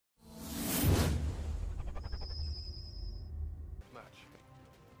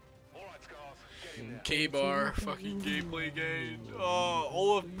Kbar, fucking gameplay again.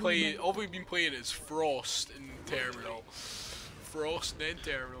 Oh, all we've been playing is Frost and Terminal. Frost and then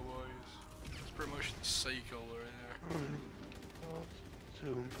Terminal, boys. It's pretty much the cycle right there. To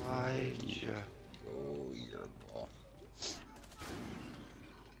oblige. Oh, you're off.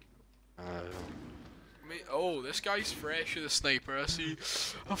 Oh, this guy's fresh with a sniper. I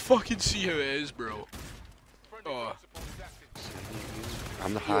fucking see how it is, bro. Oh.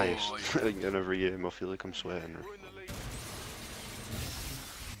 I'm the highest in every game. I feel like I'm sweating.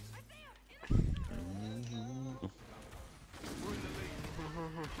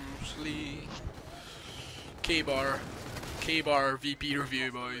 Kbar VP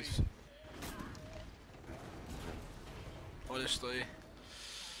review, boys. Honestly,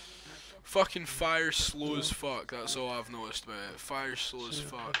 fucking fire slow as fuck. That's all I've noticed about it. Fire slow as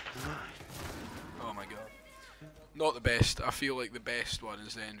fuck. Oh my god. Not the best. I feel like the best one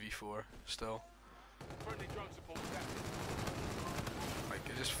is the NV4 still. Like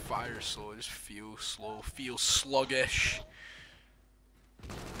it just fires slow. It just feels slow. Feels sluggish.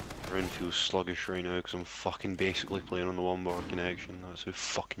 Everyone feels sluggish right now because I'm fucking basically playing on the one-bar connection. That's how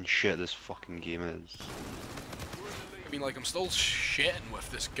fucking shit this fucking game is. I mean, like, I'm still shitting with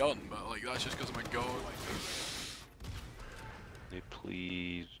this gun, but like that's just because of my gun. Hey,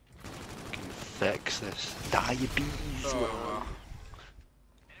 please fucking fix this diabetes. Oh,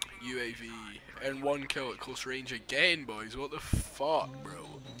 UAV and 1 kill at close range again, boys. What the fuck, bro?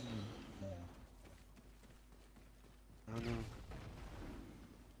 I know.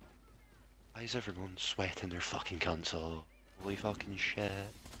 Why is everyone sweating their fucking console? Holy fucking shit.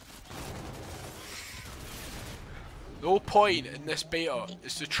 The whole point in this beta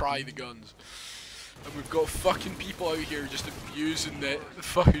is to try the guns. And we've got fucking people out here just abusing the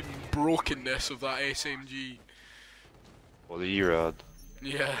fucking brokenness of that SMG. What the E-Rad?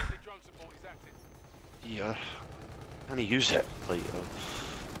 Yeah. Yeah. And I use it. Like,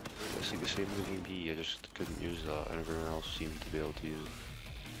 it's like the same with the MP. I just couldn't use that, and everyone else seemed to be able to use it.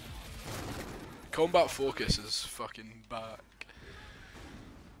 Combat focus is fucking back.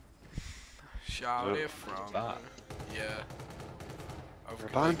 Shout it from back. Yeah. We're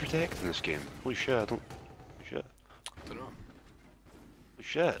ban protect in this game. Holy shit, I don't. Holy shit. I don't know. Holy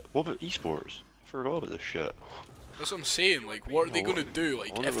shit. What about esports? I forgot about this shit. That's what I'm saying. Like, what are they gonna do?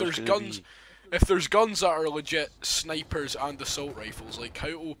 Like, if there's gonna guns, be... if there's guns that are legit snipers and assault rifles, like, how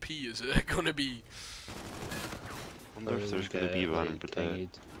OP is it gonna be? I wonder if there's gonna be ban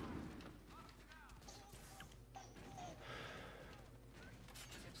protect.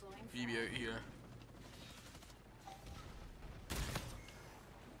 BB out here.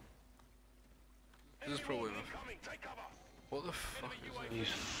 This is probably enough. What the fuck is that? He's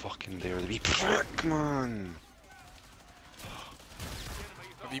fucking there, the wee prick, man!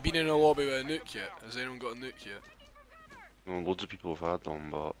 Have you been in a lobby with a nuke yet? Has anyone got a nuke yet? Well, loads of people have had them,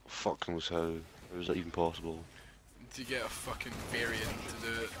 but fuck knows how. How is that even possible? To get a fucking variant to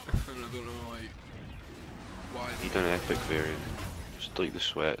do it. And I don't know, like, why. You need an epic variant. Just like the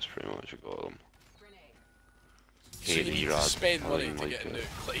sweats, pretty much, I got them. So you need to spend money to get a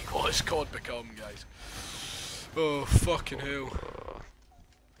nuke. Like, what has COD become, guys? Oh, fucking hell.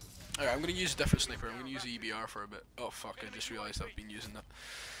 Alright, I'm gonna use a different sniper. I'm gonna use EBR for a bit. Oh fuck, I just realised I've been using that.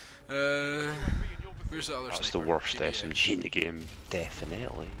 Where's the other sniper? That's the worst SMG in the game,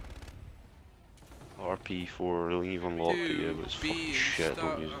 definitely. RP4, they don't even lock it, but it's fucking shit,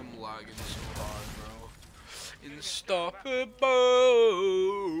 don't use it. I'm lagging so hard, bro. Unstoppable!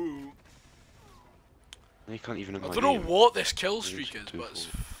 You can't even in I my don't know game. what this kill streak is, but it's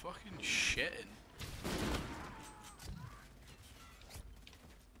fucking shitting.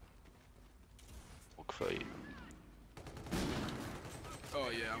 Fight. Oh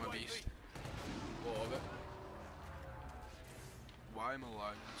yeah, I'm a beast. What of it? Why am I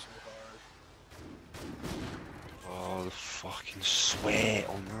lagging so hard? Oh, the fucking sweat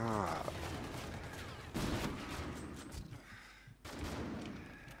on that.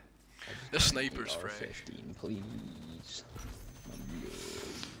 This sniper's fresh. 15, please.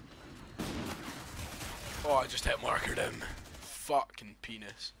 Oh, I just hit markered him. Fucking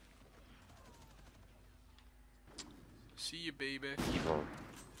penis. See you, baby. Evil.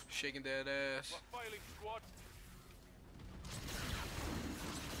 Shaking that ass.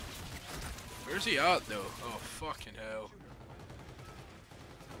 Where's he at, though? Oh, fucking hell.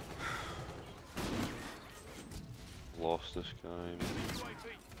 Lost this guy.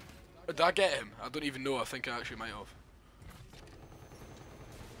 Did I get him? I don't even know. I think I actually might have.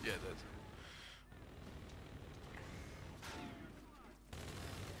 Yeah, I did.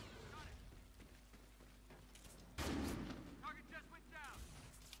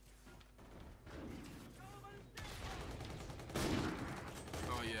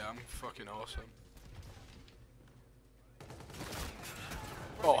 I'm fucking awesome.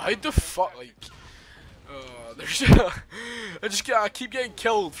 Oh, how the fuck, like... there's... I keep getting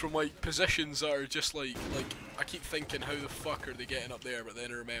killed from, like, positions that are just, like, I keep thinking, how the fuck are they getting up there, but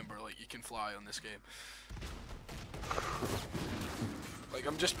then I remember, like, you can fly on this game. Like,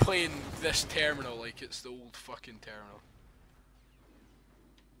 I'm just playing this terminal like it's the old fucking terminal.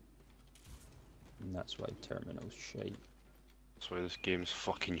 And that's why terminal's shite. That's why this game's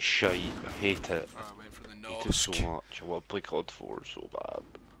fucking shite. I hate it. Oh, I went for the I hate it so Nosk. much. I want to play COD 4 so bad.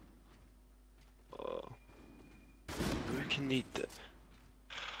 We can need the...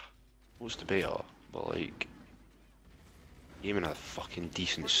 What's the beta? But like... Game in a fucking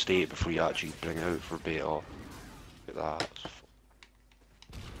decent state before you actually bring it out for beta. Look at that.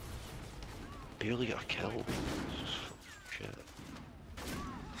 Barely got a kill. This is shit.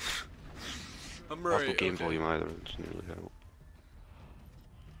 I'm Right, right, game okay. volume either, it's nearly out.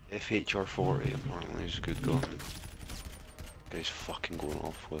 FHR40 apparently is a good gun. Guy's fucking going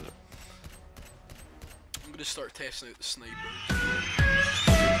off with it. I'm gonna start testing out the sniper.